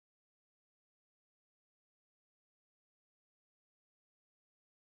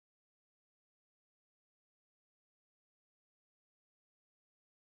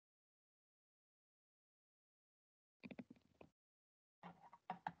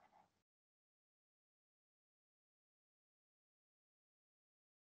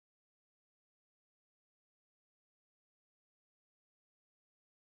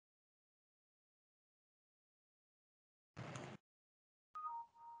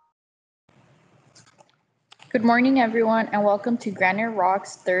Good morning, everyone, and welcome to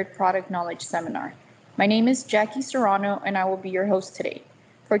Graniterock's third Product Knowledge Seminar. My name is Jackie Serrano, and I will be your host today.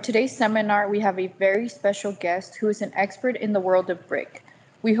 For today's seminar, we have a very special guest who is an expert in the world of brick.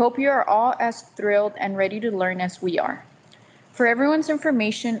 We hope you are all as thrilled and ready to learn as we are. For everyone's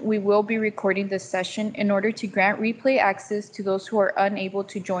information, we will be recording this session in order to grant replay access to those who are unable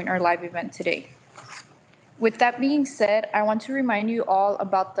to join our live event today. With that being said, I want to remind you all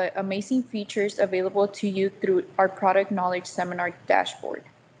about the amazing features available to you through our Product Knowledge Seminar dashboard.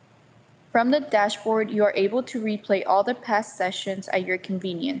 From the dashboard, you are able to replay all the past sessions at your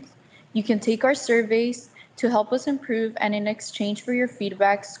convenience. You can take our surveys to help us improve, and in exchange for your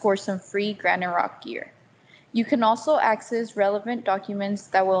feedback, score some free Graniterock gear. You can also access relevant documents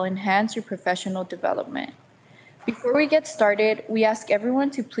that will enhance your professional development. Before we get started, we ask everyone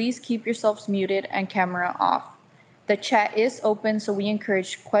to please keep yourselves muted and camera off. The chat is open, so we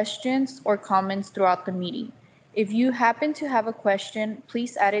encourage questions or comments throughout the meeting. If you happen to have a question,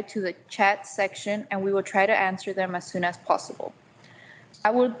 please add it to the chat section and we will try to answer them as soon as possible.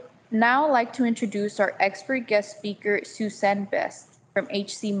 I would now like to introduce our expert guest speaker, Suzanne Best from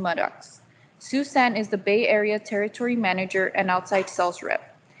HC Muddox. Suzanne is the Bay Area Territory Manager and Outside Sales Rep.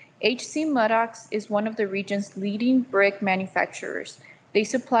 HC Muddox is one of the region's leading brick manufacturers. They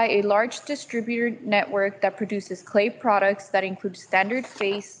supply a large distributor network that produces clay products that include standard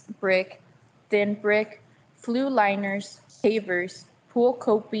face brick, thin brick, flue liners, pavers, pool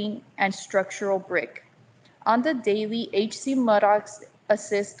coping, and structural brick. On the daily, HC Muddox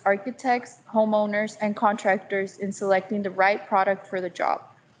assists architects, homeowners, and contractors in selecting the right product for the job.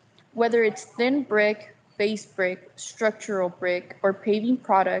 Whether it's thin brick, face brick, structural brick, or paving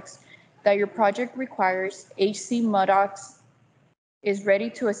products that your project requires, HC Muddox is ready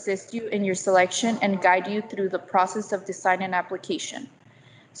to assist you in your selection and guide you through the process of design and application.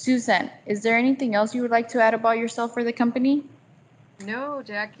 Suzanne, is there anything else you would like to add about yourself or the company? No,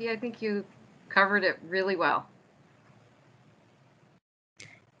 Jackie, I think you covered it really well.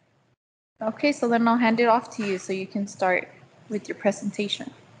 Okay, so then I'll hand it off to you so you can start with your presentation.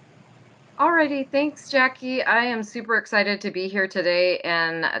 Alrighty, thanks, Jackie. I am super excited to be here today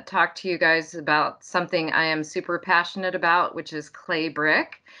and talk to you guys about something I am super passionate about, which is clay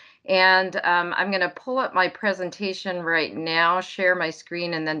brick. And I'm going to pull up my presentation right now, share my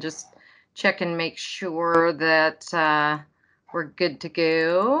screen, and then just check and make sure that we're good to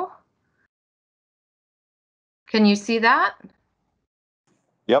go. Can you see that?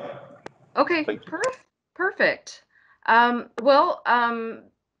 Yep. Okay, perfect.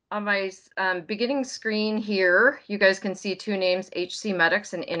 On my beginning screen here, you guys can see two names, HC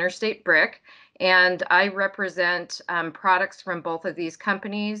Muddox and Interstate Brick, and I represent products from both of these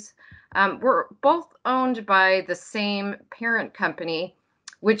companies. We're both owned by the same parent company,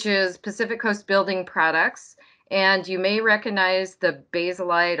 which is Pacific Coast Building Products, and you may recognize the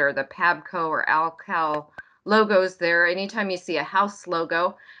Basilite or the Pabco or Alcal logos there. Anytime you see a house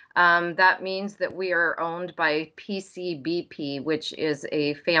logo, that means that we are owned by PCBP, which is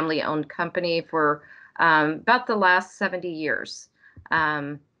a family-owned company for about the last 70 years.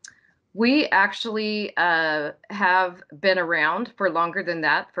 We actually have been around for longer than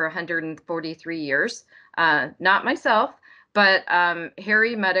that, for 143 years. Not myself, but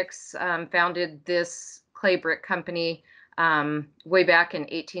Harry Muddox founded this clay brick company way back in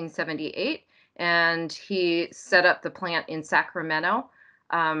 1878, and he set up the plant in Sacramento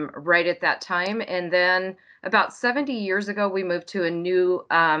right at that time. And then about 70 years ago, we moved to a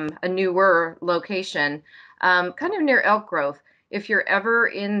newer location, kind of near Elk Grove. If you're ever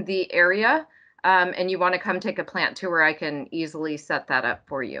in the area and you want to come take a plant tour, I can easily set that up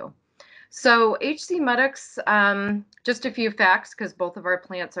for you. So HC Muddox, just a few facts, because both of our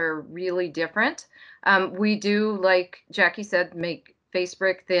plants are really different. We do, like Jackie said, make face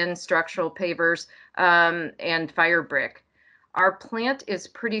brick, thin, structural pavers, and fire brick. Our plant is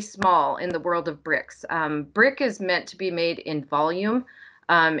pretty small in the world of bricks. Brick is meant to be made in volume,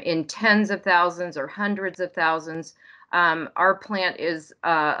 in tens of thousands or hundreds of thousands. Our plant is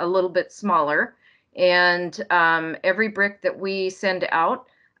a little bit smaller, and every brick that we send out,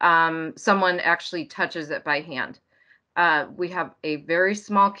 someone actually touches it by hand. We have a very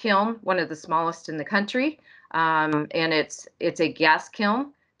small kiln, one of the smallest in the country, and it's a gas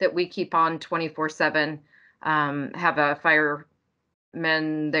kiln that we keep on 24/7. Have a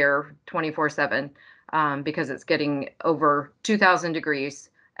fireman there 24/7 because it's getting over 2,000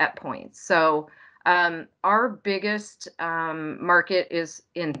 degrees at points. So our biggest market is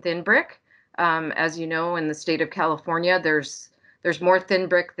in thin brick. As you know, in the state of California, there's more thin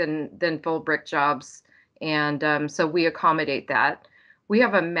brick than full brick jobs, and so we accommodate that. we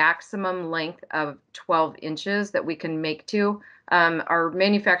have a maximum length of 12 inches that we can make to. Our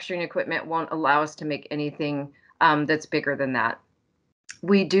manufacturing equipment won't allow us to make anything that's bigger than that.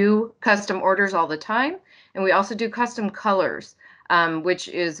 We do custom orders all the time, and we also do custom colors, which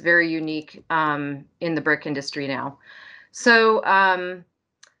is very unique in the brick industry now. So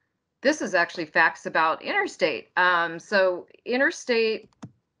this is actually facts about Interstate. So Interstate,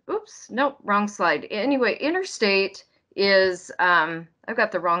 oops, nope, wrong slide. Anyway, Interstate is, I've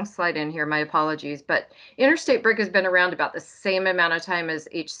got the wrong slide in here, my apologies, but Interstate Brick has been around about the same amount of time as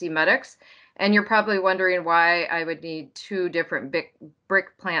HC Muddox. And you're probably wondering why I would need two different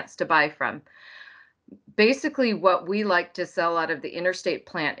brick plants to buy from. Basically, what we like to sell out of the Interstate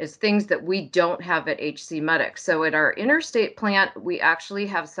plant is things that we don't have at HC Muddox. So at our Interstate plant, we actually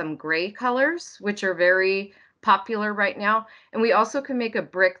have some gray colors, which are very popular right now. And we also can make a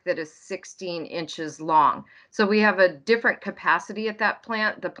brick that is 16 inches long. So we have a different capacity at that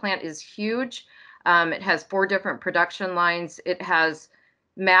plant. The plant is huge. It has 4 different production lines. It has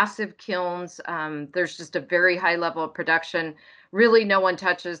massive kilns. There's just a very high level of production. Really, no one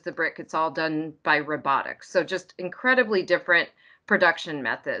touches the brick. It's all done by robotics. So just incredibly different production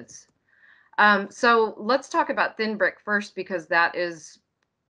methods. So let's talk about thin brick first, because that is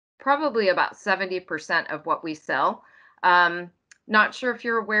probably about 70% of what we sell. Not sure if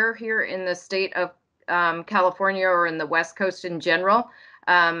you're aware, here in the state of California or in the West Coast in general,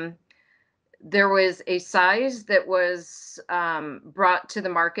 there was a size that was brought to the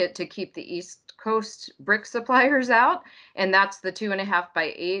market to keep the East Coast brick suppliers out, and that's the 2.5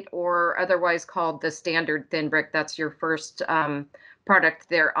 by 8, or otherwise called the standard thin brick. That's your first product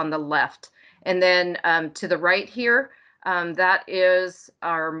there on the left. And then to the right here, that is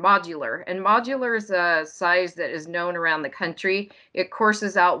our modular. And modular is a size that is known around the country. It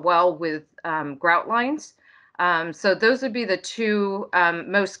courses out well with grout lines. So those would be the 2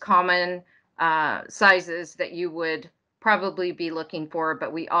 most common sizes that you would probably be looking for,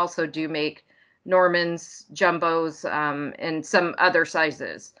 but we also do make Normans, jumbos, and some other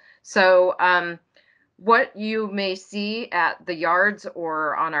sizes. So what you may see at the yards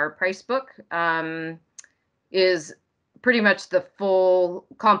or on our price book is pretty much the full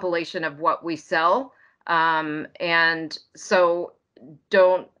compilation of what we sell. And so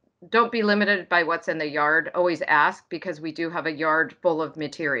don't be limited by what's in the yard. Always ask, because we do have a yard full of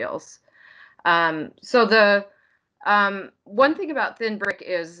materials. So the one thing about thin brick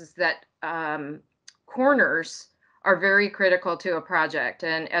is that corners are very critical to a project.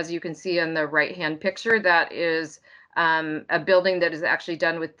 And as you can see in the right-hand picture, that is a building that is actually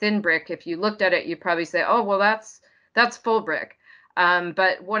done with thin brick. If you looked at it, you'd probably say, oh, well, that's full brick.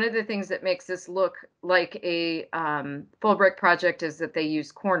 But one of the things that makes this look like a full brick project is that they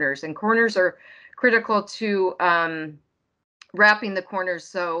use corners. And corners are critical to wrapping the corners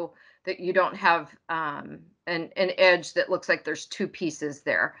so that you don't have an edge that looks like there's 2 pieces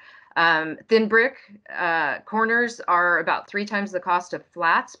there. Thin brick corners are about 3 times the cost of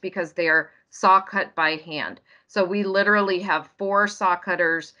flats because they are saw cut by hand. So we literally have 4 saw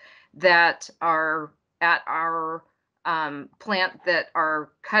cutters that are at our plant that are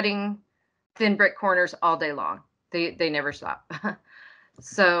cutting thin brick corners all day long. They never stop.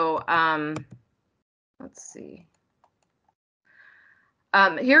 So let's see.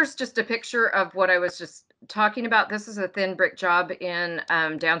 Here's just a picture of what I was just talking about. This is a thin brick job in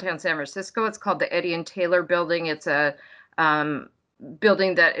downtown San Francisco. It's called the Eddie and Taylor Building. It's a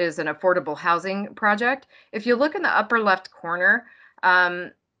building that is an affordable housing project. If you look in the upper left corner,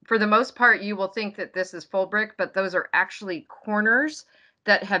 for the most part, you will think that this is full brick, but those are actually corners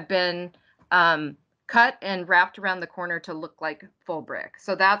that have been cut and wrapped around the corner to look like full brick.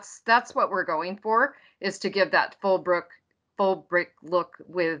 So that's what we're going for, is to give that full brick look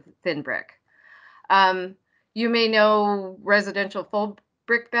with thin brick. You may know residential full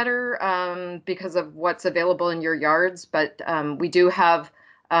brick better because of what's available in your yards, but we do have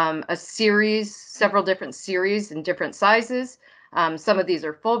several different series in different sizes. Some of these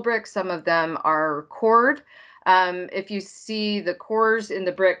are full brick, some of them are cored. If you see the cores in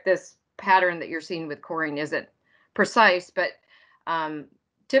the brick, this pattern that you're seeing with coring isn't precise, but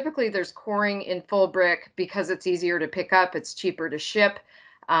typically there's coring in full brick because it's easier to pick up, it's cheaper to ship.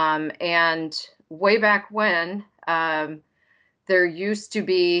 And way back when, there used to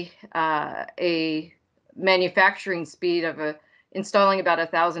be a manufacturing speed of installing about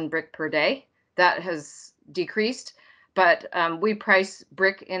 1,000 brick per day. That has decreased, but we price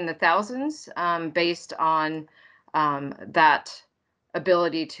brick in the thousands based on that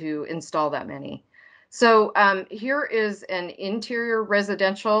ability to install that many. So here is an interior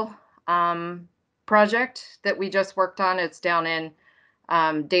residential project that we just worked on. It's down in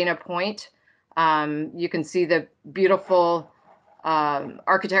Dana Point. You can see the beautiful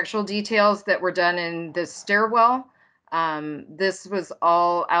architectural details that were done in this stairwell. This was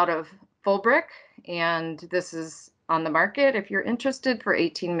all out of full brick, and this is on the market if you're interested for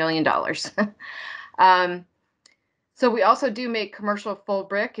 $18 million. So we also do make commercial full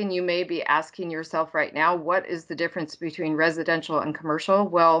brick, and you may be asking yourself right now, what is the difference between residential and commercial?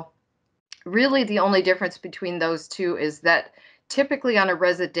 Well, really the only difference between those two is that typically on a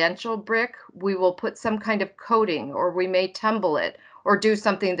residential brick, we will put some kind of coating, or we may tumble it or do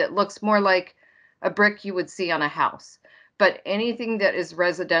something that looks more like a brick you would see on a house. But anything that is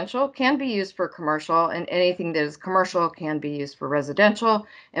residential can be used for commercial, and anything that is commercial can be used for residential.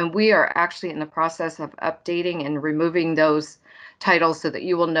 And we are actually in the process of updating and removing those titles so that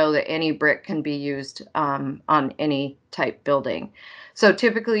you will know that any brick can be used on any type building. So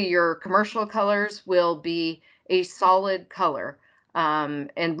typically your commercial colors will be a solid color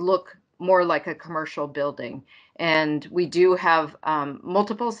and look more like a commercial building. And we do have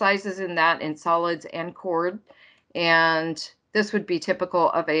multiple sizes in that, in solids and cord. And this would be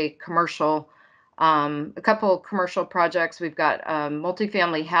typical of a commercial, a couple of commercial projects. We've got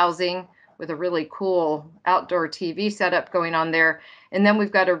multifamily housing with a really cool outdoor TV setup going on there. And then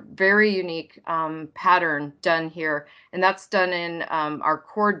we've got a very unique pattern done here. And that's done in our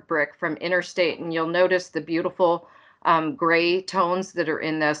cord brick from Interstate. And you'll notice the beautiful gray tones that are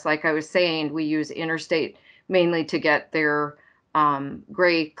in this. Like I was saying, we use Interstate mainly to get their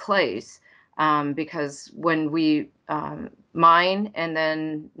gray clays. Because when we mine and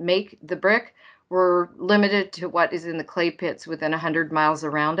then make the brick, we're limited to what is in the clay pits within 100 miles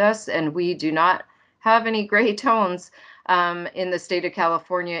around us, and we do not have any gray tones in the state of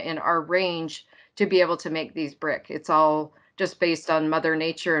California in our range to be able to make these brick. It's all just based on Mother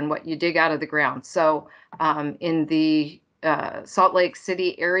Nature and what you dig out of the ground. So in the Salt Lake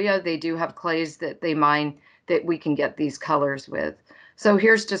City area, they do have clays that they mine that we can get these colors with. So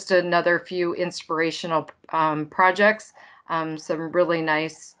here's just another few inspirational projects, some really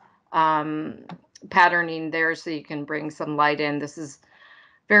nice patterning there so you can bring some light in. This is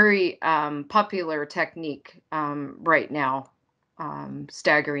very popular technique right now,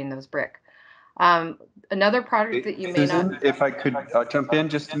 staggering those brick. Another product that you may Susan, not... if I could jump in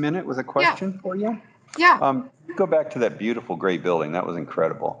just a minute with a question for you. Yeah. Go back to that beautiful gray building. That was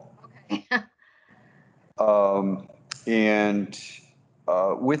incredible. Okay. And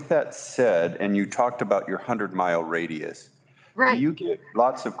with that said, and you talked about your 100-mile radius, Right. do you get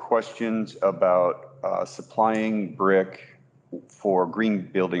lots of questions about supplying brick for green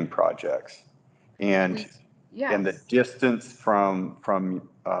building projects and the distance from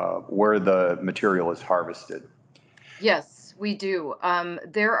where the material is harvested? Yes, we do.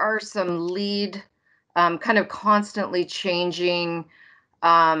 There are some LEED kind of constantly changing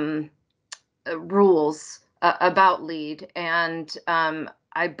rules about LEED, and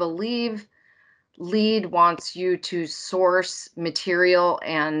I believe LEED wants you to source material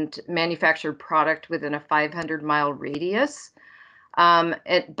and manufacture product within a 500-mile radius.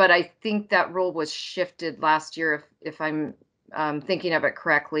 But I think that rule was shifted last year, if I'm thinking of it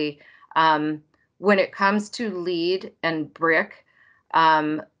correctly. When it comes to LEED and brick,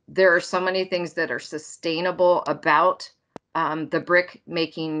 there are so many things that are sustainable about the brick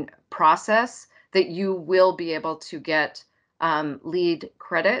making process that you will be able to get LEED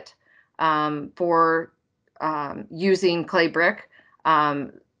credit for using clay brick.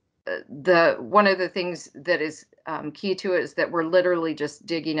 One of the things that is key to it is that we're literally just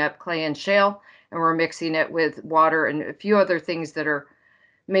digging up clay and shale, and we're mixing it with water and a few other things that are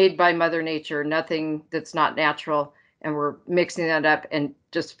made by Mother Nature, nothing that's not natural, and we're mixing that up and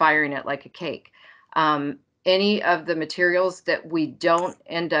just firing it like a cake. Any of the materials that we don't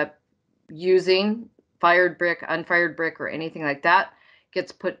end up using, fired brick, unfired brick, or anything like that,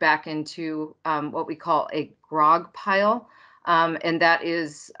 gets put back into what we call a grog pile, and that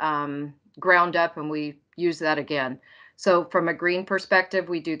is ground up, and we use that again. So from a green perspective,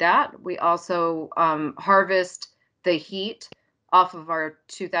 we do that. We also harvest the heat off of our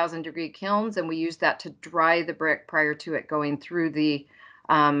 2,000-degree kilns, and we use that to dry the brick prior to it going through the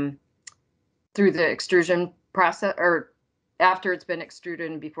extrusion process, or after it's been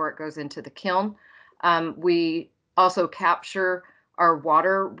extruded and before it goes into the kiln. We also capture our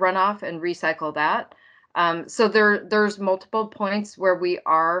water runoff and recycle that. So there's multiple points where we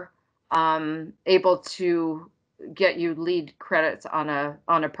are able to get you LEED credits on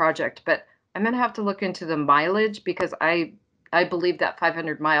a project, but I'm going to have to look into the mileage, because I believe that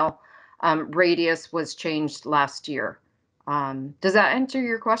 500-mile radius was changed last year. Does that answer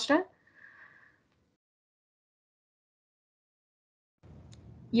your question?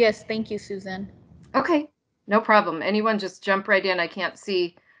 Yes, thank you, Susan. Okay, no problem. Anyone just jump right in. I can't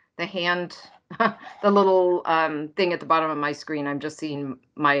see the hand, the little thing at the bottom of my screen. I'm just seeing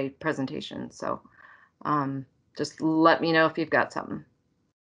my presentation. So just let me know if you've got something.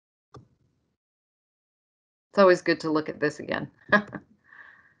 It's always good to look at this again.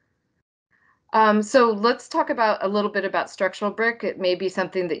 So let's talk about a little bit about structural brick. It may be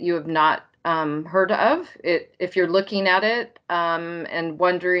something that you have not heard of. If you're looking at it and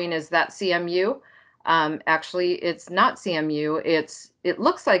wondering, is that CMU? Actually, it's not CMU. It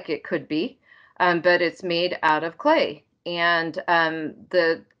looks like it could be, but it's made out of clay. And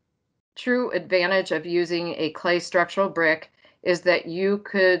the true advantage of using a clay structural brick is that you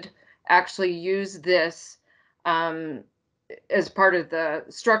could actually use this as part of the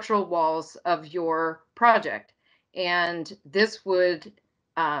structural walls of your project. And this would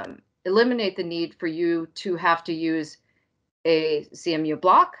eliminate the need for you to have to use a CMU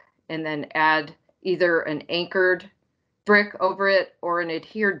block and then add either an anchored brick over it or an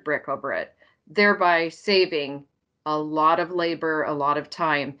adhered brick over it, thereby saving a lot of labor, a lot of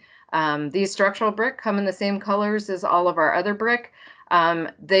time. These structural brick come in the same colors as all of our other brick.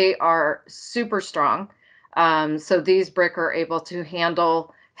 They are super strong. So these brick are able to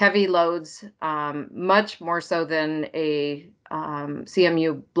handle heavy loads much more so than a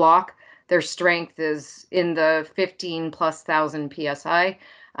CMU block. Their strength is in the 15,000+ PSI.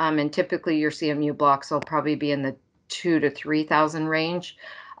 And typically your CMU blocks will probably be in the 2,000 to 3,000 range.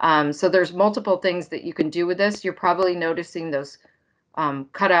 So there's multiple things that you can do with this. You're probably noticing those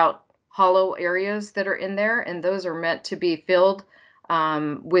cut out hollow areas that are in there, and those are meant to be filled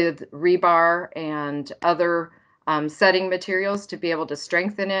with rebar and other setting materials to be able to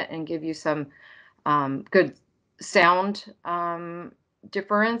strengthen it and give you some good sound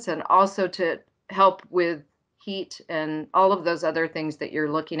difference, and also to help with heat and all of those other things that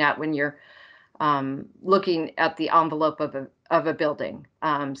you're looking at when you're looking at the envelope of a building.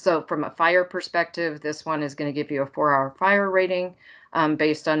 So from a fire perspective, this one is going to give you a 4-hour fire rating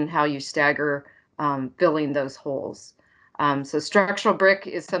based on how you stagger filling those holes. So structural brick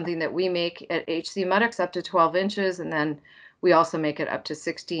is something that we make at HC Muddox up to 12 inches, and then we also make it up to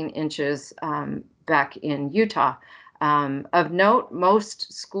 16 inches back in Utah. Of note,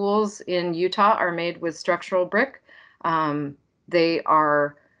 most schools in Utah are made with structural brick. They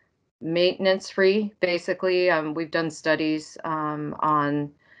are maintenance free, basically. We've done studies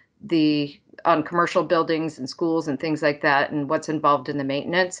on commercial buildings and schools and things like that, and what's involved in the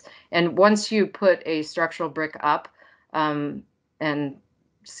maintenance. And once you put a structural brick up and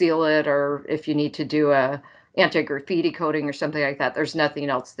seal it, or if you need to do a anti-graffiti coating or something like that, there's nothing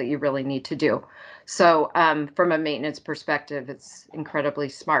else that you really need to do. So from a maintenance perspective, it's incredibly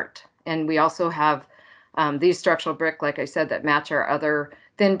smart. And we also have these structural brick, like I said, that match our other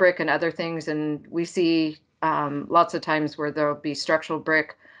thin brick and other things. And we see lots of times where there'll be structural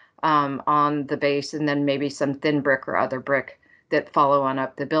brick on the base and then maybe some thin brick or other brick that follow on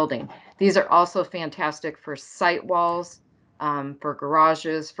up the building. These are also fantastic for site walls, for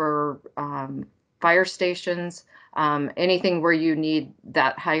garages, for fire stations, anything where you need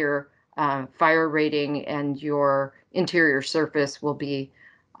that higher fire rating, and your interior surface will be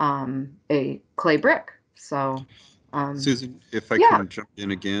a clay brick. So Susan, if I yeah. can jump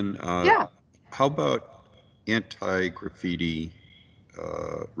in again, Yeah. how about anti-graffiti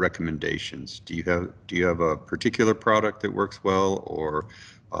recommendations? Do you have a particular product that works well, or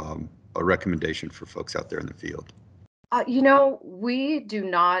a recommendation for folks out there in the field? We do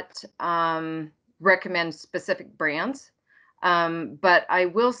not recommend specific brands, but I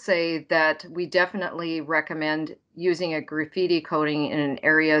will say that we definitely recommend using a graffiti coating in an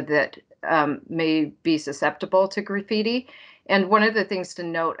area that may be susceptible to graffiti. And one of the things to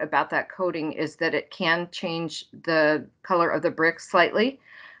note about that coating is that it can change the color of the brick slightly.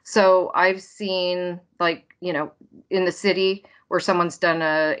 So I've seen, like, in the city where someone's done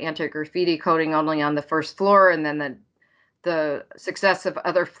a anti-graffiti coating only on the first floor, and then the success of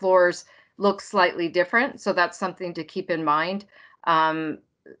other floors looks slightly different. So that's something to keep in mind. I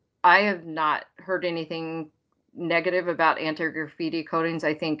have not heard anything negative about anti-graffiti coatings.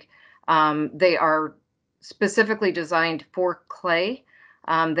 I think they are specifically designed for clay.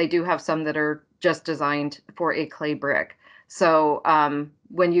 They do have some that are just designed for a clay brick. So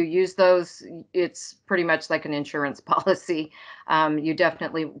when you use those, it's pretty much like an insurance policy. You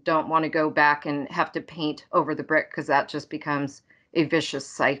definitely don't want to go back and have to paint over the brick, because that just becomes a vicious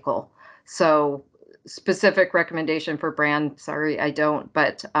cycle. So specific recommendation for brand, sorry, I don't,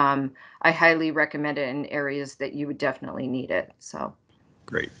 but I highly recommend it in areas that you would definitely need it. So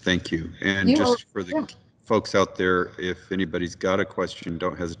great, thank you. And You just are- yeah. folks out there, if anybody's got a question,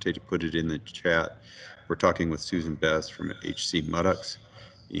 don't hesitate to put it in the chat. We're talking with Susan Best from HC Muddox.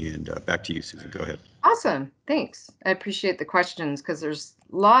 And back to you, Susan. Go ahead. Awesome. Thanks. I appreciate the questions because there's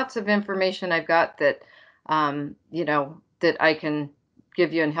lots of information I've got that, that I can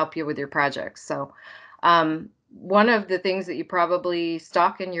give you and help you with your projects. So one of the things that you probably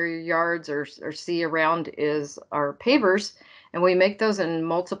stock in your yards or see around is our pavers. And we make those in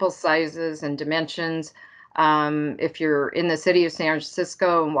multiple sizes and dimensions. If you're in the city of San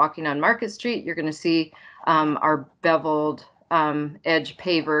Francisco and walking on Market Street, you're going to see our beveled edge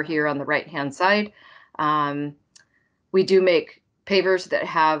paver here on the right-hand side. We do make pavers that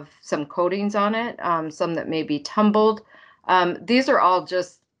have some coatings on it, some that may be tumbled. These are all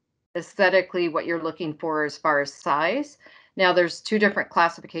just aesthetically what you're looking for as far as size. Now there's two different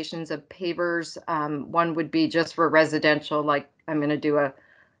classifications of pavers. One would be just for residential, like I'm going to do a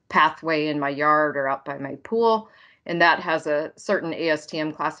pathway in my yard or out by my pool, and that has a certain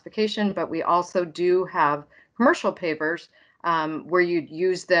ASTM classification, but we also do have commercial pavers where you'd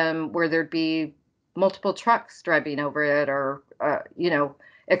use them where there'd be multiple trucks driving over it or,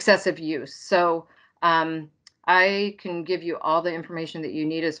 excessive use. So I can give you all the information that you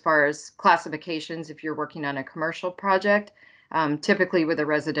need as far as classifications if you're working on a commercial project. Typically with a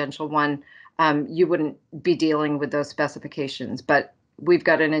residential one, you wouldn't be dealing with those specifications, but we've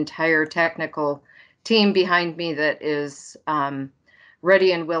got an entire technical team behind me that is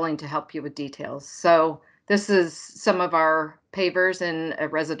ready and willing to help you with details. So this is some of our pavers in a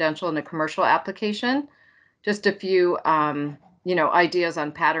residential and a commercial application. Just a few, ideas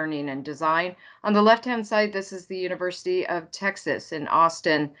on patterning and design. On the left-hand side, this is the University of Texas in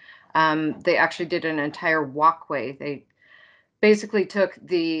Austin. They actually did an entire walkway. They basically took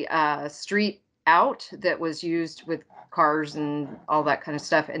the street out that was used with cars and all that kind of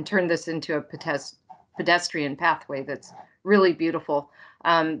stuff and turned this into a pedestrian pathway that's really beautiful.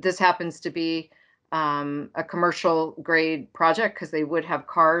 This happens to be a commercial grade project because they would have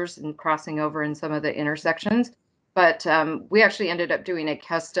cars and crossing over in some of the intersections. But we actually ended up doing a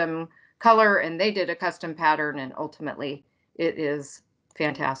custom color and they did a custom pattern, and ultimately it is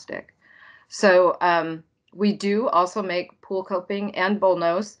fantastic. So we do also make pool coping and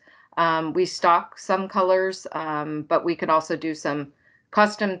bullnose. We stock some colors, but we can also do some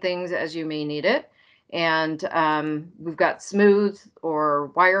custom things as you may need it. And we've got smooth or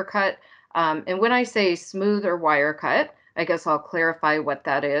wire cut. And when I say smooth or wire cut, I guess I'll clarify what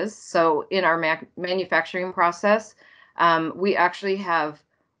that is. So in our manufacturing process, we actually have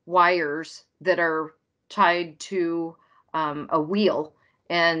wires that are tied to a wheel,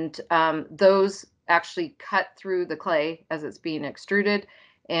 and those actually cut through the clay as it's being extruded,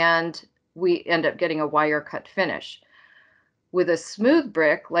 and we end up getting a wire cut finish. With a smooth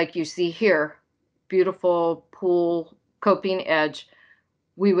brick, like you see here, beautiful pool coping edge,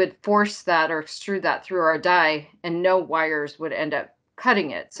 we would force that or extrude that through our die and no wires would end up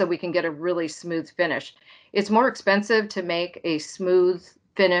cutting it, so we can get a really smooth finish. It's more expensive to make a smooth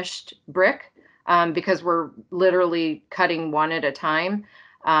finished brick because we're literally cutting one at a time,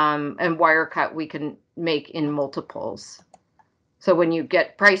 and wire cut we can make in multiples. So when you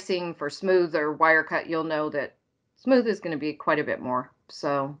get pricing for smooth or wire cut, you'll know that smooth is going to be quite a bit more.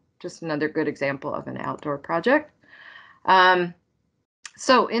 So just another good example of an outdoor project.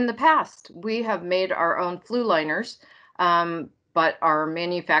 So in the past, we have made our own flue liners, but our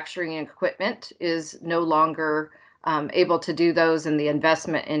manufacturing equipment is no longer able to do those, and the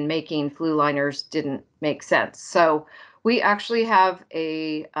investment in making flue liners didn't make sense. So we actually have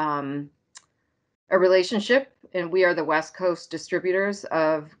a relationship, and we are the West Coast distributors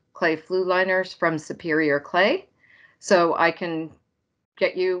of clay flue liners from Superior Clay. So I can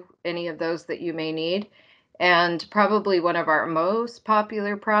get you any of those that you may need. And probably one of our most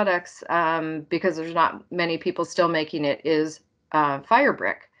popular products, because there's not many people still making it, is fire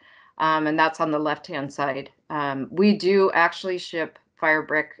brick. And that's on the left-hand side. We do actually ship fire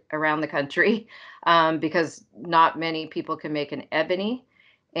brick around the country because not many people can make an ebony.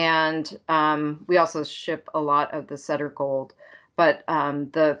 And we also ship a lot of the Sutter Gold. But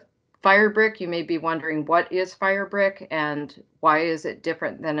the fire brick, you may be wondering, what is fire brick and why is it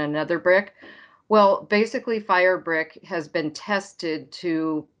different than another brick? Well, basically, fire brick has been tested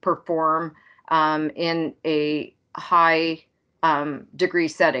to perform in a high degree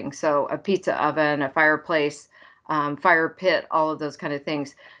setting. So a pizza oven, a fireplace, fire pit, all of those kind of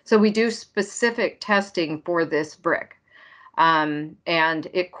things. So we do specific testing for this brick, and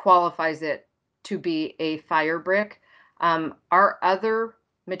it qualifies it to be a fire brick. Our other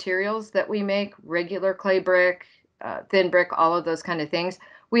materials that we make, regular clay brick, thin brick, all of those kind of things,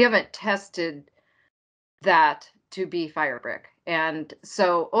 we haven't tested that to be fire brick. And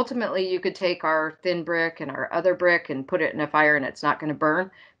so ultimately you could take our thin brick and our other brick and put it in a fire and it's not going to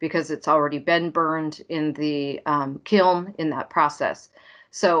burn because it's already been burned in the kiln in that process.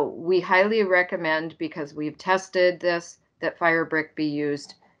 So we highly recommend, because we've tested this, that fire brick be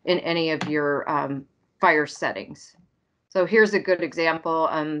used in any of your fire settings. So here's a good example.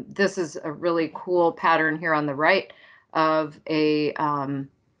 This is a really cool pattern here on the right of a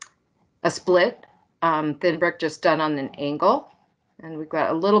split thin brick just done on an angle. And we've got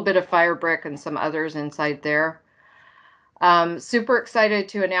a little bit of fire brick and some others inside there. Super excited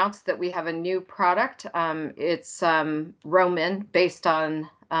to announce that we have a new product. It's Roman, based on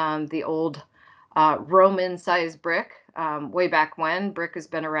the old Roman size brick. Way back when, brick has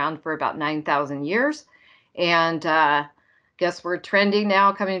been around for about 9,000 years. And guess we're trending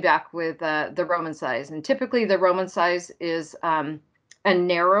now, coming back with the Roman size. And typically the Roman size is a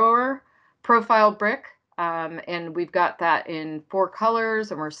narrower profile brick. And we've got that in 4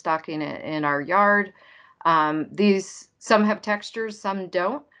 colors, and we're stocking it in our yard. These, some have textures, some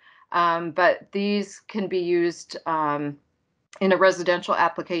don't, but these can be used in a residential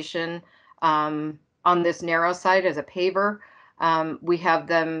application on this narrow side as a paver. We have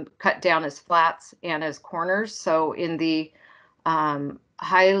them cut down as flats and as corners. So in the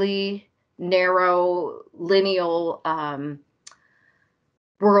highly narrow lineal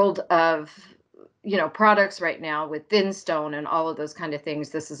world of products right now with thin stone and all of those kind of things,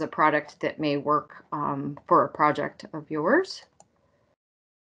 this is a product that may work for a project of yours.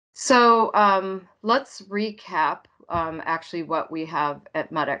 So let's recap actually what we have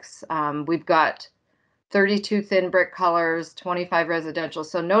at Muddox. We've got 32 thin brick colors, 25 residential.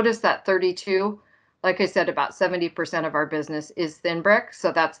 So notice that 32, like I said, about 70% of our business is thin brick.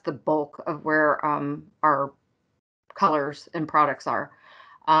 So that's the bulk of where our colors and products are.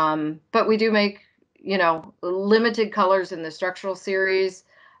 But we do make limited colors in the structural series,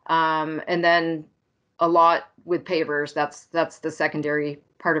 and then a lot with pavers. That's the secondary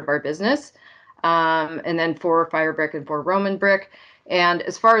part of our business. And then 4 fire brick and 4 Roman brick. And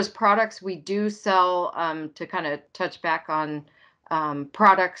as far as products, we do sell, to kind of touch back on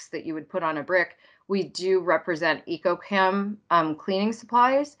products that you would put on a brick, we do represent EcoChem cleaning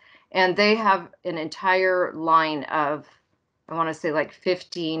supplies, and they have an entire line of, I want to say, like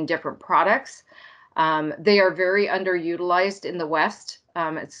 15 different products. They are very underutilized in the West.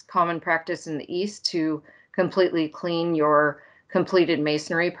 It's common practice in the East to completely clean your completed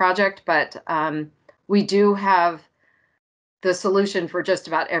masonry project, but we do have the solution for just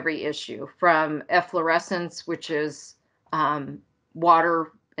about every issue, from efflorescence, which is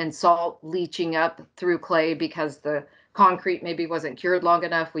water and salt leaching up through clay because the concrete maybe wasn't cured long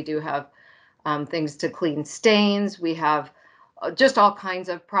enough. We do have things to clean stains. We have just all kinds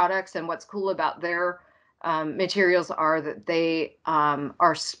of products. And what's cool about their materials are that they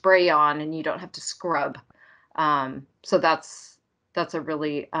are spray on and you don't have to scrub. So that's a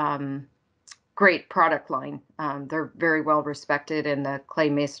really great product line. They're very well respected in the clay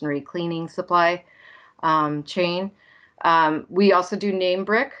masonry cleaning supply chain. We also do name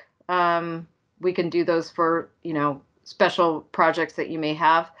brick. We can do those for, special projects that you may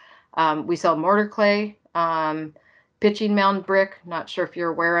have. We sell mortar clay, pitching mound brick. Not sure if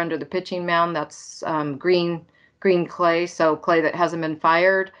you're aware, under the pitching mound, that's green clay, so clay that hasn't been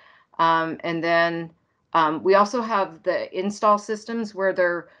fired. And then we also have the install systems where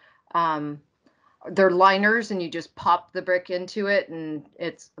they're liners and you just pop the brick into it and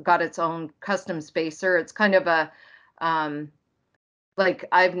it's got its own custom spacer. It's kind of a like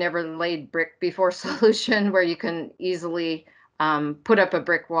I've never laid brick before solution where you can easily put up a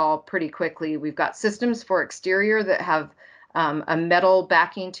brick wall pretty quickly. We've got systems for exterior that have a metal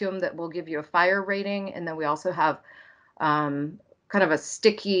backing to them that will give you a fire rating. And then we also have kind of a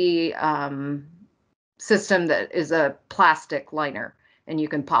sticky system that is a plastic liner, and you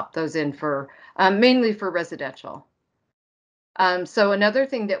can pop those in for mainly for residential. So another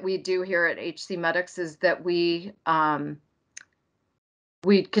thing that we do here at HC Muddox is that we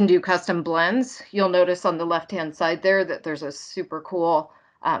can do custom blends. You'll notice on the left-hand side there that there's a super cool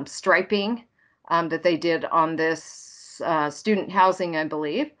striping that they did on this student housing, I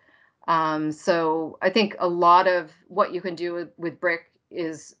believe. So I think a lot of what you can do with brick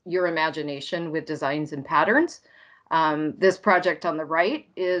is your imagination with designs and patterns. This project on the right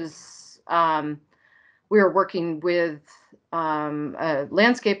is, we are working with a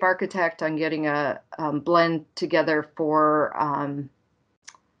landscape architect on getting a blend together for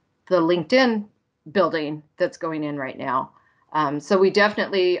the LinkedIn building that's going in right now. So we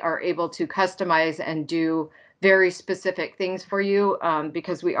definitely are able to customize and do very specific things for you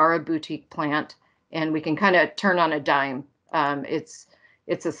because we are a boutique plant and we can kind of turn on a dime.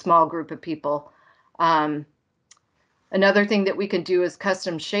 It's a small group of people. Another thing that we can do is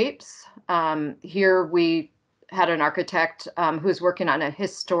custom shapes. Here we had an architect who's working on a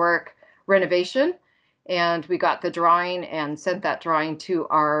historic renovation, and we got the drawing and sent that drawing to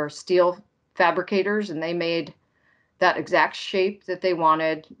our steel fabricators, and they made that exact shape that they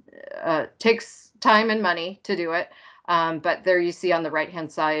wanted. Takes time and money to do it, but there you see on the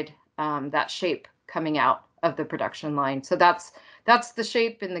right-hand side that shape coming out of the production line. So that's the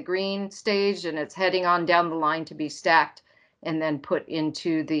shape in the green stage, and it's heading on down the line to be stacked and then put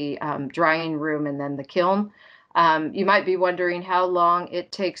into the drying room and then the kiln. You might be wondering how long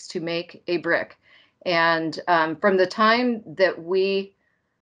it takes to make a brick. And from the time that we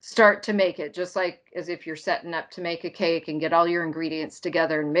start to make it, just like as if you're setting up to make a cake and get all your ingredients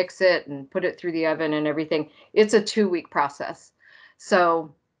together and mix it and put it through the oven and everything, it's a 2-week process.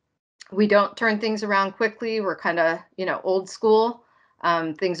 So we don't turn things around quickly. We're kind of, old school.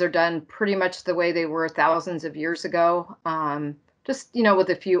 Things are done pretty much the way they were thousands of years ago, just, with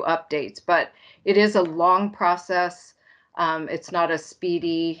a few updates. But it is a long process. It's not a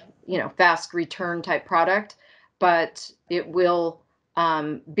speedy, fast return type product, but it will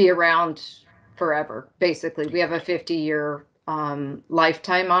be around forever. Basically, we have a 50-year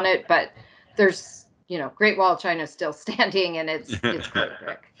lifetime on it, but there's, Great Wall of China is still standing, and it's clay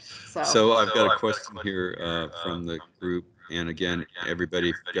brick. So I've got a question here from the group, and again, everybody,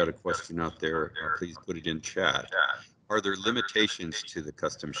 if you've got a question out there, please put it in chat. Are there limitations to the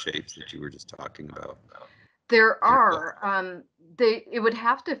custom shapes that you were just talking about? There are. It would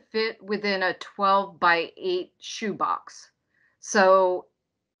have to fit within a 12 by 8 shoebox. So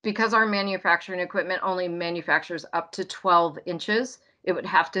because our manufacturing equipment only manufactures up to 12 inches, it would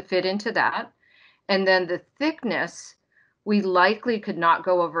have to fit into that. And then the thickness, we likely could not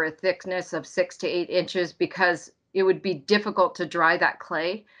go over a thickness of 6 to 8 inches because it would be difficult to dry that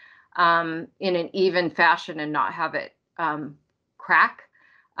clay in an even fashion and not have it crack.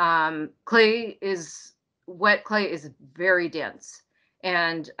 Wet clay is very dense.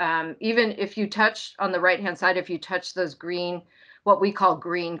 And even if you touch on the right-hand side, if you touch those green, what we call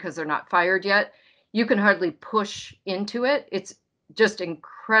green because they're not fired yet, you can hardly push into it. It's just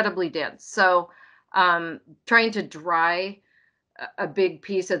incredibly dense. So trying to dry a big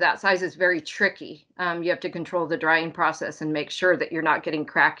piece of that size is very tricky. You have to control the drying process and make sure that you're not getting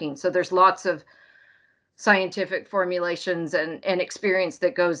cracking. So there's lots of scientific formulations and experience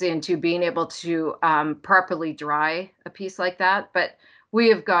that goes into being able to properly dry a piece like that. But we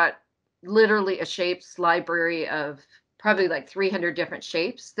have got literally a shapes library of probably like 300 different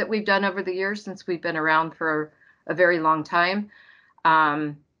shapes that we've done over the years since we've been around for a very long time.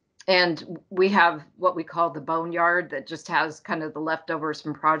 And we have what we call the boneyard that just has kind of the leftovers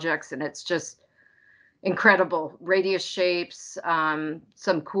from projects, and it's just incredible radius shapes,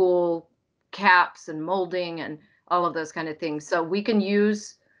 some cool caps and molding and all of those kind of things. So we can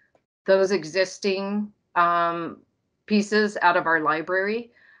use those existing pieces out of our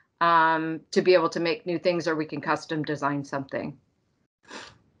library to be able to make new things, or we can custom design something.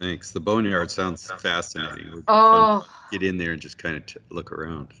 Thanks. The boneyard sounds fascinating. It would be fun to get in there and just kind of look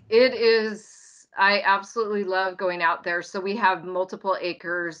around. It is. I absolutely love going out there. So we have multiple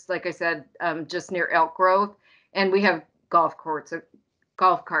acres, like I said, just near Elk Grove, and we have golf carts, of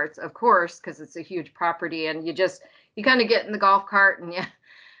course, because it's a huge property. And you kind of get in the golf cart and you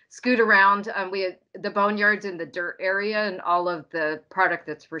scoot around. The boneyard's in the dirt area, and all of the product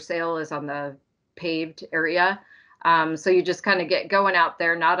that's for sale is on the paved area. So you just kind of get going out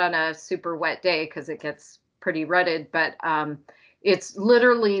there, not on a super wet day because it gets pretty rutted, but it's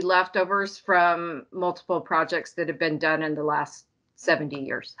literally leftovers from multiple projects that have been done in the last 70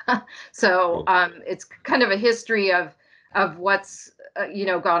 years. So it's kind of a history of what's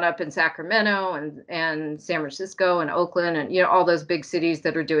gone up in Sacramento and San Francisco and Oakland and all those big cities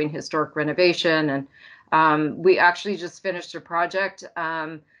that are doing historic renovation. And we actually just finished a project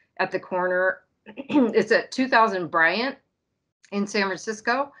at the corner. It's at 2000 Bryant in San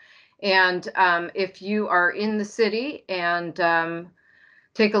Francisco. And if you are in the city and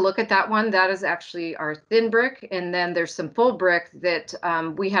take a look at that one, that is actually our thin brick. And then there's some full brick that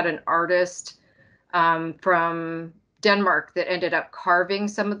we had an artist from Denmark that ended up carving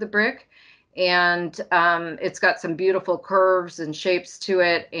some of the brick. And it's got some beautiful curves and shapes to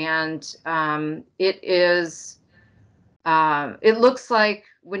it. And it looks like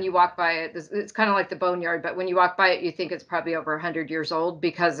when you walk by it, it's kind of like the boneyard, but when you walk by it, you think it's probably over 100 years old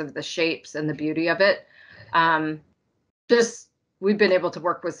because of the shapes and the beauty of it. We've been able to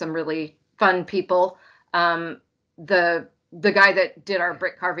work with some really fun people. The guy that did our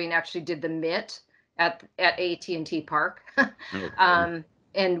brick carving actually did the mitt at AT&T Park. Okay.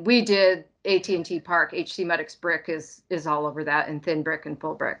 And we did AT&T Park. HC Muddox brick is all over that, and thin brick and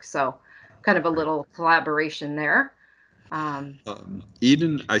full brick. So kind of a little collaboration there.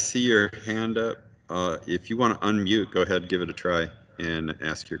 Eden, I see your hand up. If you want to unmute, go ahead, give it a try and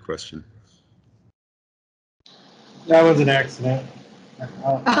ask your question. That was an accident.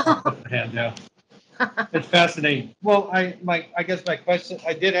 I'll put the hand down. It's fascinating. Well, I guess my question,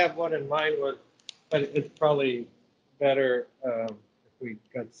 I did have one in mind, but it's probably better if we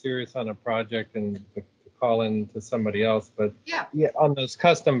got serious on a project and to call in to somebody else. But yeah, on those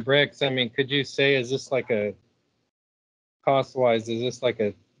custom bricks, I mean, could you say, is this like a cost-wise, is this like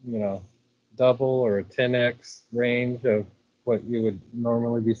a, double or a 10x range of what you would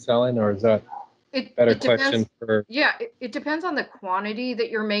normally be selling, or is that better question for? Yeah, it depends on the quantity that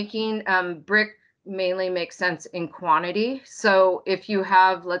you're making. Brick mainly makes sense in quantity. So if you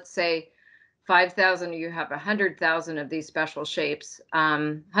have, let's say, 5,000, or you have 100,000 of these special shapes,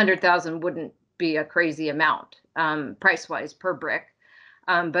 100,000 wouldn't be a crazy amount price-wise per brick.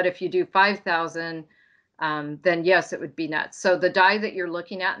 But if you do 5,000, then yes, it would be nuts. So the die that you're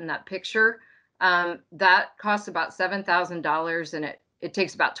looking at in that picture, that costs about $7,000, and it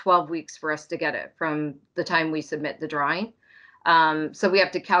takes about 12 weeks for us to get it from the time we submit the drawing. So we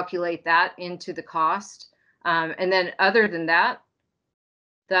have to calculate that into the cost. And then other than that,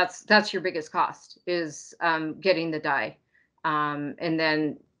 that's your biggest cost is getting the die. And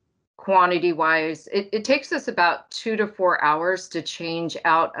then quantity wise, it takes us about 2 to 4 hours to change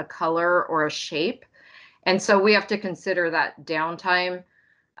out a color or a shape. And so we have to consider that downtime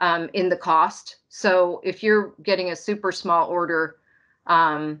in the cost. So if you're getting a super small order,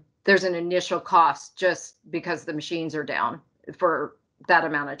 there's an initial cost just because the machines are down for that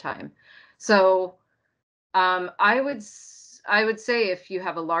amount of time. So I would say if you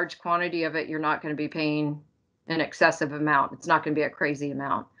have a large quantity of it, you're not going to be paying an excessive amount. It's not going to be a crazy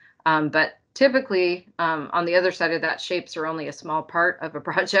amount. But typically, on the other side of that, shapes are only a small part of a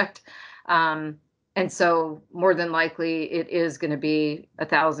project. And so more than likely it is going to be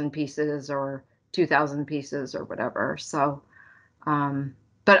 1,000 pieces or 2,000 pieces or whatever. So,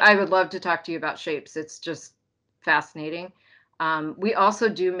 but I would love to talk to you about shapes. It's just fascinating. We also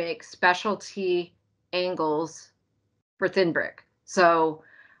do make specialty angles for thin brick. So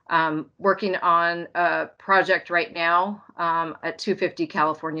working on a project right now at 250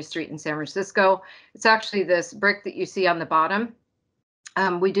 California Street in San Francisco. It's actually this brick that you see on the bottom.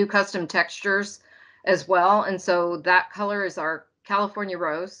 We do custom textures as well. And so that color is our California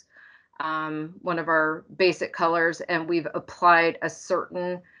Rose, one of our basic colors. And we've applied a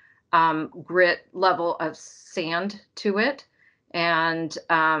certain grit level of sand to it. And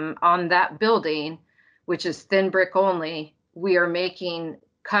on that building, which is thin brick only, we are making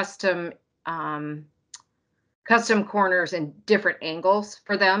custom corners in different angles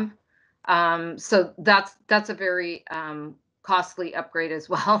for them. So that's a very costly upgrade as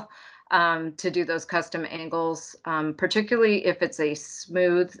well, to do those custom angles, particularly if it's a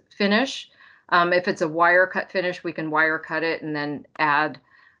smooth finish. If it's a wire cut finish, we can wire cut it and then add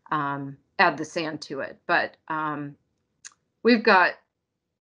the sand to it. But we've got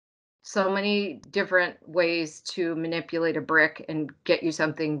so many different ways to manipulate a brick and get you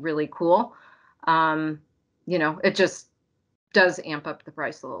something really cool. It just does amp up the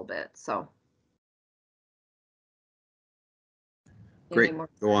price a little bit. So. Great.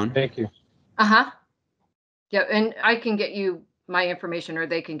 Go on. Thank you. Yeah, and I can get you my information, or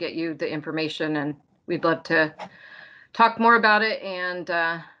they can get you the information, and we'd love to talk more about it and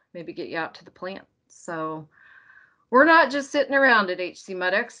maybe get you out to the plant. So we're not just sitting around at HC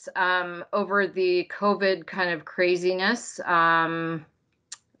Muddox. Over the COVID kind of craziness, a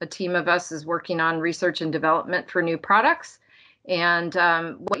team of us is working on research and development for new products. And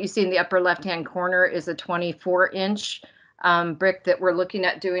what you see in the upper left-hand corner is a 24-inch brick that we're looking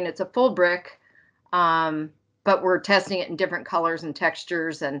at doing. It's a full brick, but we're testing it in different colors and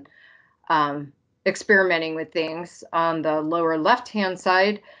textures and experimenting with things. On the lower left-hand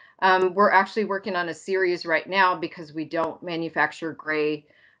side, we're actually working on a series right now because we don't manufacture gray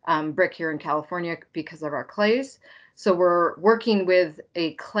brick here in California because of our clays. So we're working with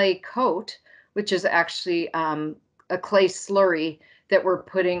a clay coat, which is actually a clay slurry that we're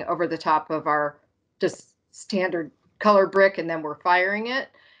putting over the top of our just standard color brick, and then we're firing it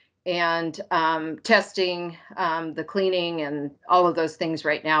and testing the cleaning and all of those things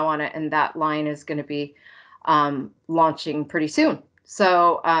right now on it. And that line is going to be launching pretty soon.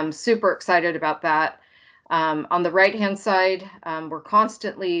 So I'm super excited about that. On the right-hand side, we're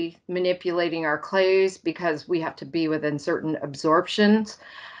constantly manipulating our clays because we have to be within certain absorptions.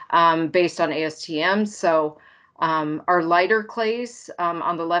 based on ASTM. So our lighter clays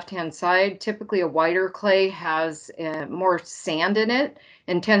on the left-hand side, typically a whiter clay has more sand in it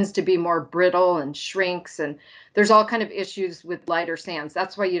and tends to be more brittle and shrinks. And there's all kind of issues with lighter sands.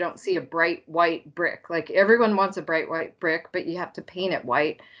 That's why you don't see a bright white brick. Like everyone wants a bright white brick, but you have to paint it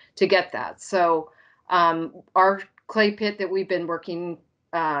white to get that. So our clay pit that we've been working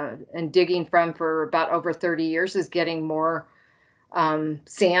and digging from for about over 30 years is getting more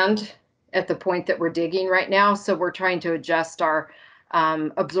sand at the point that we're digging right now. So we're trying to adjust our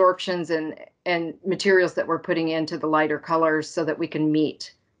absorptions and materials that we're putting into the lighter colors so that we can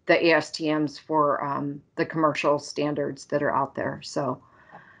meet the ASTMs for the commercial standards that are out there. So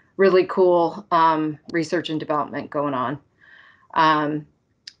really cool research and development going on.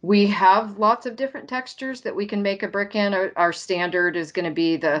 We have lots of different textures that we can make a brick in. Our standard is going to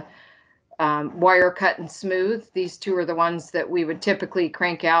be the wire cut and smooth. These two are the ones that we would typically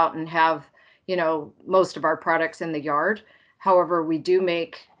crank out and have, you know, most of our products in the yard. However, we do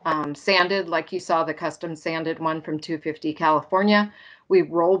make sanded, like you saw the custom sanded one from 250 California. We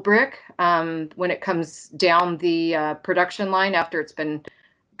roll brick when it comes down the production line after it's been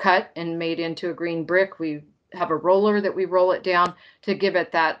cut and made into a green brick. We have a roller that we roll it down to give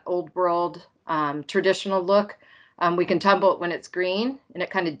it that old world traditional look. We can tumble it when it's green and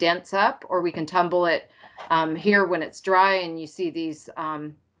it kind of dents up, or we can tumble it here when it's dry and you see these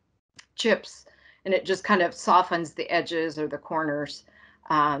chips and it just kind of softens the edges or the corners.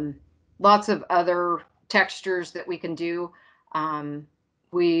 Lots of other textures that we can do.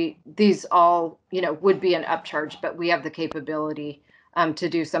 These all, you know, would be an upcharge, but we have the capability to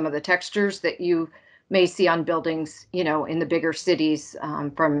do some of the textures that you may see on buildings, you know, in the bigger cities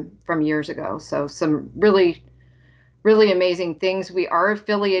from years ago. So some really amazing things. We are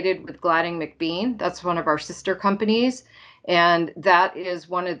affiliated with Gladding McBean. That's one of our sister companies. And that is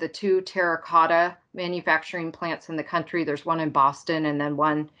one of the 2 terracotta manufacturing plants in the country. There's one in Boston and then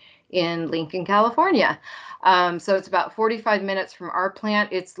one in Lincoln, California. So it's about 45 minutes from our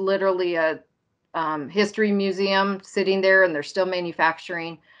plant. It's literally a history museum sitting there, and they're still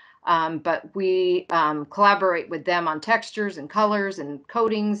manufacturing. But we collaborate with them on textures and colors and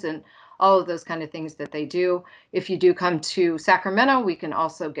coatings and all of those kind of things that they do. If you do come to Sacramento, we can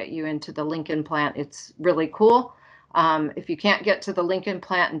also get you into the Lincoln plant. It's really cool. If you can't get to the Lincoln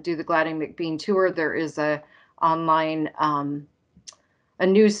plant and do the Gladding McBean tour, there is a online a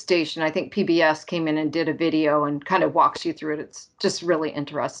news station. I think PBS came in and did a video and kind of walks you through it. It's just really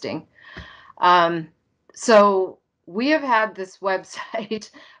interesting. So we have had this website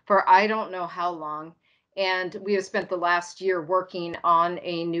for I don't know how long. And we have spent the last year working on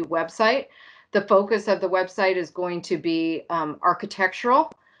a new website. The focus of the website is going to be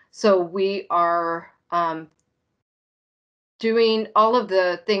architectural. So we are doing all of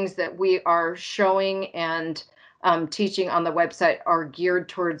the things that we are showing and teaching on the website are geared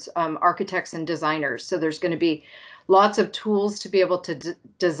towards architects and designers. So there's going to be lots of tools to be able to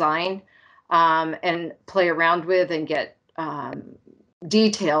design and play around with and get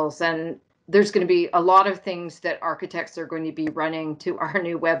details. And there's going to be a lot of things that architects are going to be running to our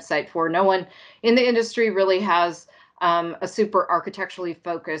new website for. No one in the industry really has a super architecturally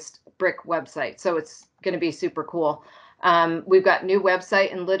focused brick website. So it's going to be super cool. We've got new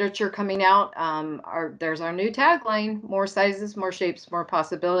website and literature coming out. There's our new tagline: more sizes, more shapes, more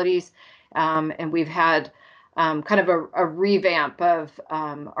possibilities. And we've had kind of a revamp of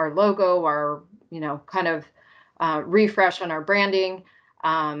our logo, our, you know, kind of refresh on our branding.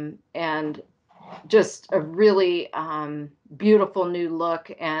 And just a really beautiful new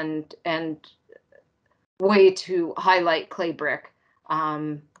look and way to highlight clay brick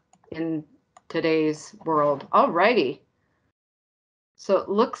in today's world. Alrighty. So it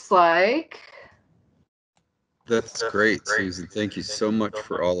looks like. That's great, Susan. Thank you so much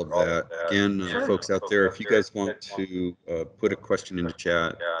for all of that. Again, folks out there, if you guys want to put a question into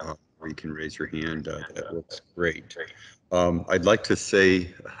chat, or you can raise your hand, that works great. I'd like to say,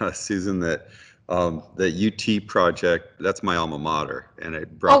 Susan, that that UT project, that's my alma mater, and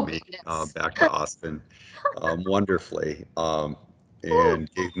it brought me back to Austin wonderfully, and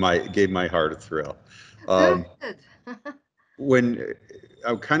gave my heart a thrill. When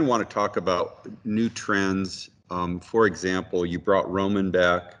I kind of want to talk about new trends, for example, you brought Roman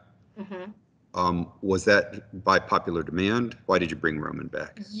back. Mm-hmm. Was that by popular demand? Why did you bring Roman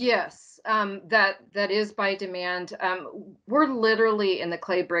back? Yes, that is by demand. We're literally in the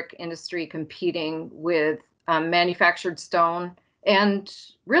clay brick industry competing with manufactured stone and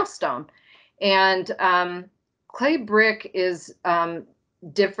real stone. And clay brick is more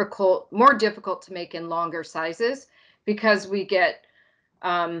difficult to make in longer sizes because we get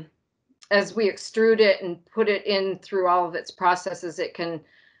as we extrude it and put it in through all of its processes, it can,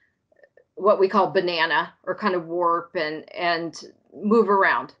 what we call banana, or kind of warp and move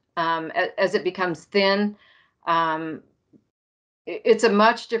around. As it becomes thin, it's a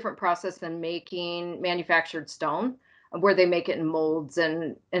much different process than making manufactured stone, where they make it in molds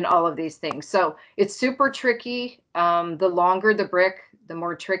and all of these things. So it's super tricky. The longer the brick, the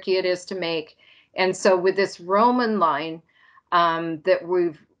more tricky it is to make. And so with this Roman line that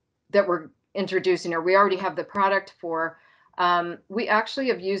we're introducing, or we already have the product for, we actually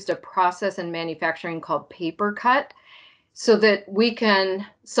have used a process in manufacturing called paper cut, so that we can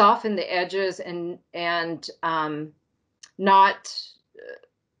soften the edges and not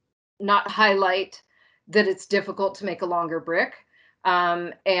highlight that it's difficult to make a longer brick.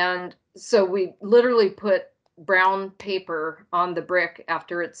 And so we literally put brown paper on the brick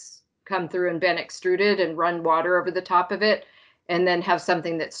after it's come through and been extruded, and run water over the top of it, and then have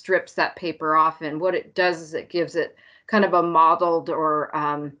something that strips that paper off. And what it does is it gives it kind of a mottled, or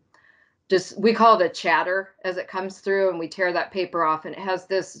we call it a chatter as it comes through, and we tear that paper off, and it has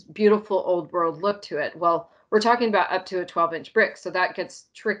this beautiful old world look to it. Well, we're talking about up to a 12-inch brick, so that gets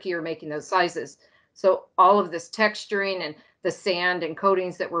trickier making those sizes. So all of this texturing and the sand and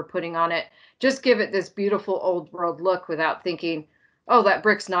coatings that we're putting on it just give it this beautiful old world look, without thinking, oh, that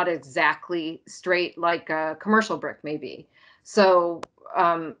brick's not exactly straight like a commercial brick maybe. So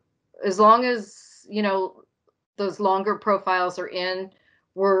as long as, you know, those longer profiles are in,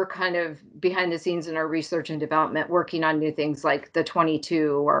 we're kind of behind the scenes in our research and development, working on new things like the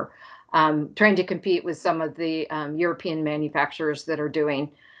 22, or trying to compete with some of the European manufacturers that are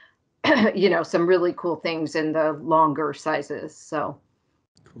doing, you know, some really cool things in the longer sizes. So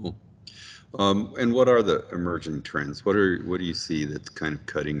cool. And what are the emerging trends? What do you see that's kind of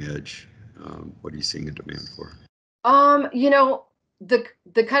cutting edge? What are you seeing a demand for? You know, the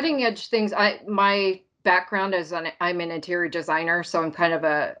cutting edge things, my background is I'm an interior designer, so I'm kind of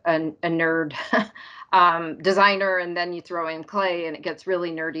a nerd designer, and then you throw in clay and it gets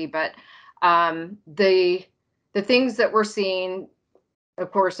really nerdy. But the things that we're seeing,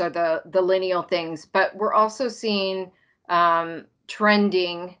 of course, are the lineal things, but we're also seeing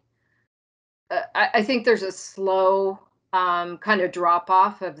trending. I think there's a slow kind of drop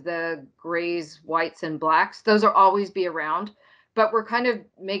off of the grays, whites, and blacks. Those will always be around, but we're kind of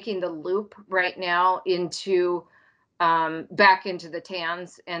making the loop right now into back into the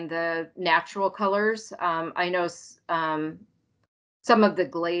tans and the natural colors. I know some of the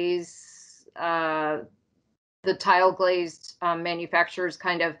glaze, the tile glazed manufacturers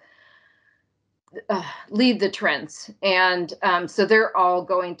kind of lead the trends. And so they're all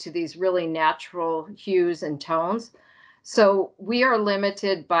going to these really natural hues and tones. So we are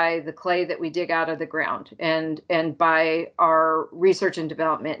limited by the clay that we dig out of the ground, and by our research and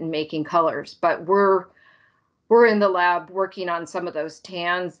development and making colors. But we're in the lab working on some of those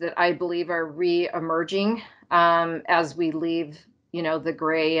tans that I believe are re-emerging as we leave, you know, the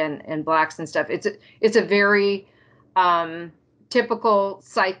gray and blacks and stuff. It's a very typical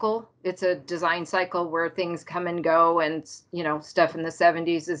cycle. It's a design cycle where things come and go, and, you know, stuff in the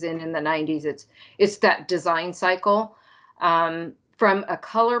 70s is in the 90s. It's that design cycle. From a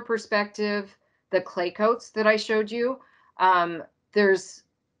color perspective, the clay coats that I showed you, there's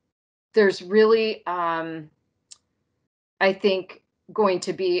really, I think, going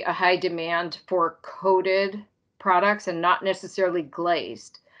to be a high demand for coated products and not necessarily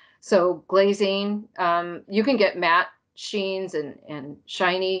glazed. So glazing, you can get matte sheens and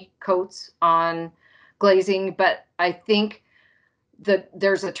shiny coats on glazing, but I think that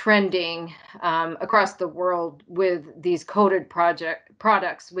there's a trending across the world with these coated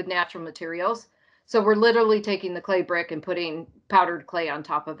products with natural materials. So we're literally taking the clay brick and putting powdered clay on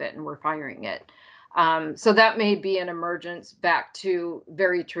top of it, and we're firing it. So that may be an emergence back to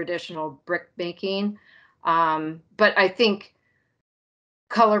very traditional brick making. But I think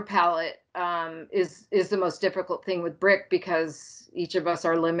color palette is the most difficult thing with brick, because each of us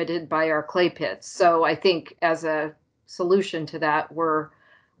are limited by our clay pits. So I think as a solution to that, we're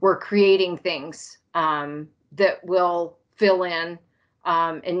creating things that will fill in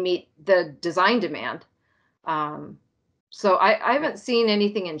and meet the design demand. So I haven't seen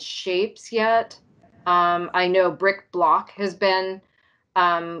anything in shapes yet. I know brick block has been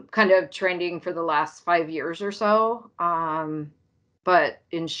kind of trending for the last 5 years or so. But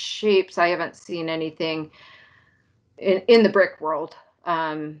in shapes, I haven't seen anything in the brick world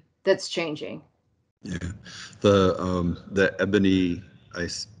that's changing. Yeah, the ebony, I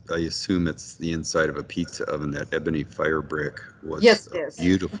assume it's the inside of a pizza oven. That ebony fire brick was Yes, it is.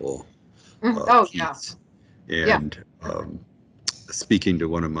 beautiful Oh, piece. yeah. And speaking to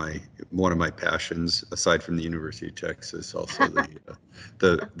one of my passions, aside from the University of Texas, also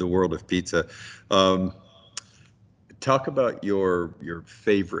the world of pizza. Talk about your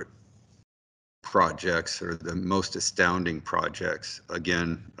favorite projects or the most astounding projects.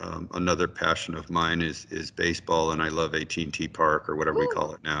 Again, another passion of mine is baseball, and I love AT&T Park, or whatever we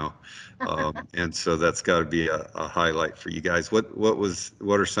call it now. And so that's got to be a highlight for you guys. What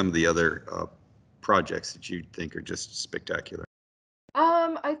are some of the other projects that you think are just spectacular?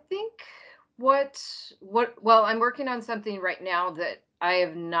 I think well, I'm working on something right now that I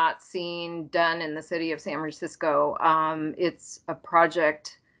have not seen done in the city of San Francisco. It's a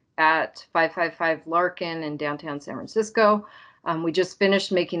project at 555 Larkin in downtown San Francisco. We just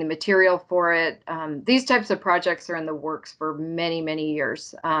finished making the material for it. These types of projects are in the works for many, many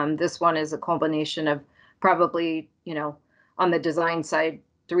years. This one is a culmination of probably, on the design side,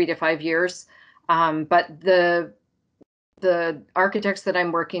 3 to 5 years. But the architects that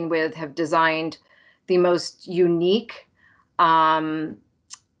I'm working with have designed the most unique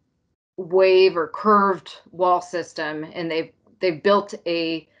wave or curved wall system, and they've built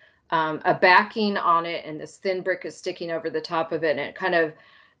a backing on it, and this thin brick is sticking over the top of it, and it kind of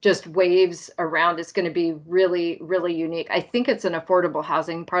just waves around. It's going to be really, really unique. I think it's an affordable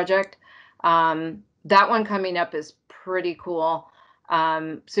housing project. That one coming up is pretty cool.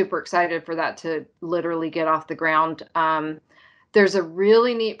 Super excited for that to literally get off the ground. There's a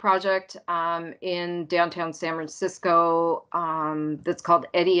really neat project in downtown San Francisco that's called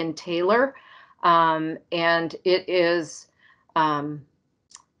Eddie and Taylor. And it is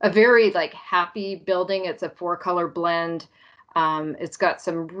a very happy building. It's a 4-color blend. It's got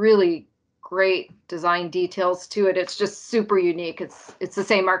some really great design details to it. It's just super unique. It's the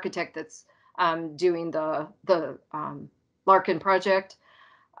same architect that's doing the Larkin project.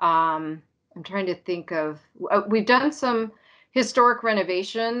 I'm trying to think of, we've done some historic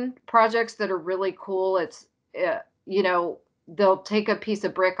renovation projects that are really cool. It's, they'll take a piece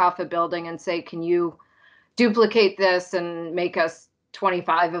of brick off a building and say, can you duplicate this and make us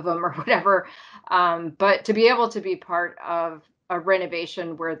 25 of them or whatever. But to be able to be part of a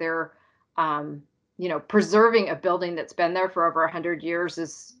renovation where they're, preserving a building that's been there for over 100 years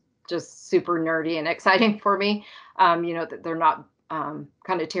is just super nerdy and exciting for me. That they're not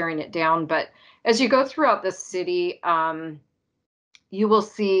kind of tearing it down. But as you go throughout the city, you will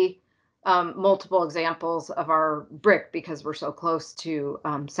see multiple examples of our brick because we're so close to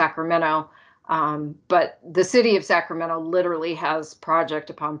Sacramento. But the city of Sacramento literally has project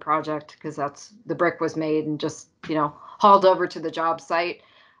upon project because the brick was made and just, hauled over to the job site.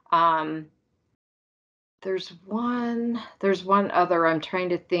 There's one other I'm trying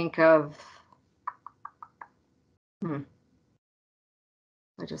to think of. I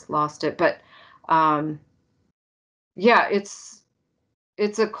just lost it, but yeah, it's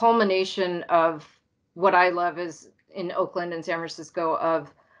a culmination of what I love is in Oakland and San Francisco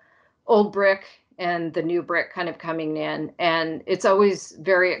of old brick and the new brick kind of coming in. And it's always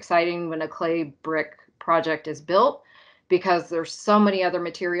very exciting when a clay brick project is built because there's so many other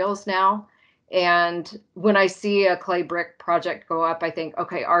materials now. And when I see a clay brick project go up, I think,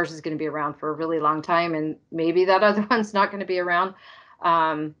 okay, ours is going to be around for a really long time, and maybe that other one's not going to be around.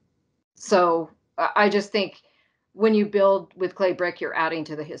 So I just think when you build with clay brick, you're adding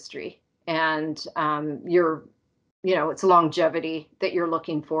to the history, and it's longevity that you're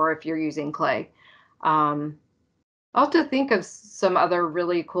looking for if you're using clay. I'll have to think of some other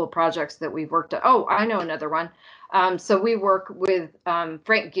really cool projects that we've worked on. Oh, I know another one. So we work with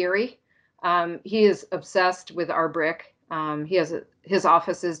Frank Geary. He is obsessed with our brick. He has his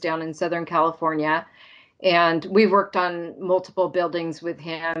offices down in Southern California, and we've worked on multiple buildings with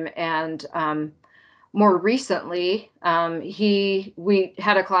him. And more recently, we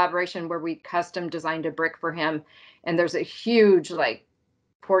had a collaboration where we custom designed a brick for him. And there's a huge,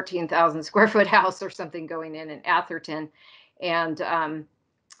 14,000 square foot house or something going in Atherton. And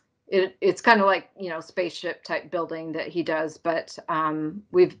it's kind of like, spaceship type building that he does. But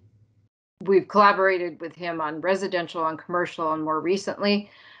we've collaborated with him on residential, on commercial, and more recently,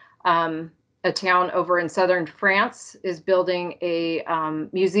 a town over in southern France is building a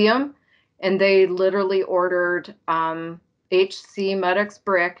museum, and they literally ordered HC Muddox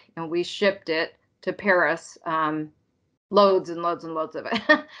brick, and we shipped it to Paris, loads and loads and loads of it.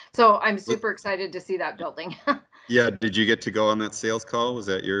 So I'm super excited to see that building. Yeah, did you get to go on that sales call? Was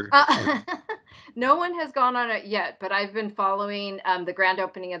that your? No one has gone on it yet, but I've been following. The grand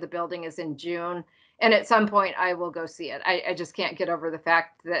opening of the building is in June, and at some point I will go see it. I just can't get over the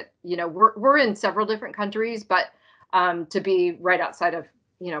fact that we're in several different countries, but to be right outside of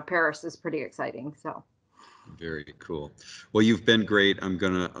Paris is pretty exciting. So Very cool. Well, you've been great.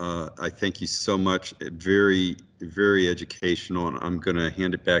 I thank you so much. Very, very educational. And I'm gonna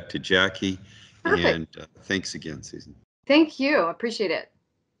hand it back to Jackie. Perfect. And thanks again, Susan. Thank you. Appreciate it.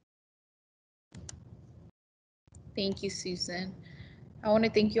 Thank you, Susan. I want to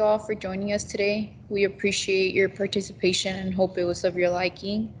thank you all for joining us today. We appreciate your participation and hope it was of your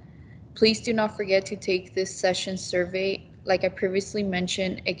liking. Please do not forget to take this session survey. Like I previously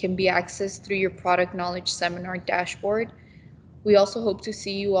mentioned, it can be accessed through your product knowledge seminar dashboard. We also hope to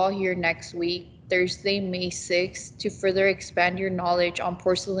see you all here next week, Thursday, May 6th, to further expand your knowledge on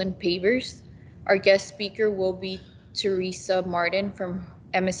porcelain pavers. Our guest speaker will be Teresa Martin from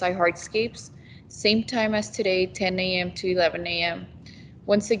MSI Hardscapes, same time as today, 10 a.m. to 11 a.m.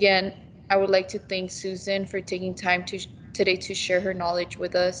 Once again, I would like to thank Susan for taking time today to share her knowledge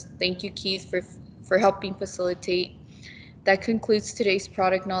with us. Thank you, Keith, for helping facilitate. That concludes today's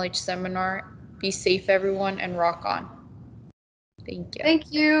product knowledge seminar. Be safe, everyone, and rock on. Thank you.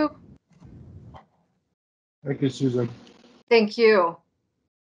 Thank you. Thank you, Susan. Thank you.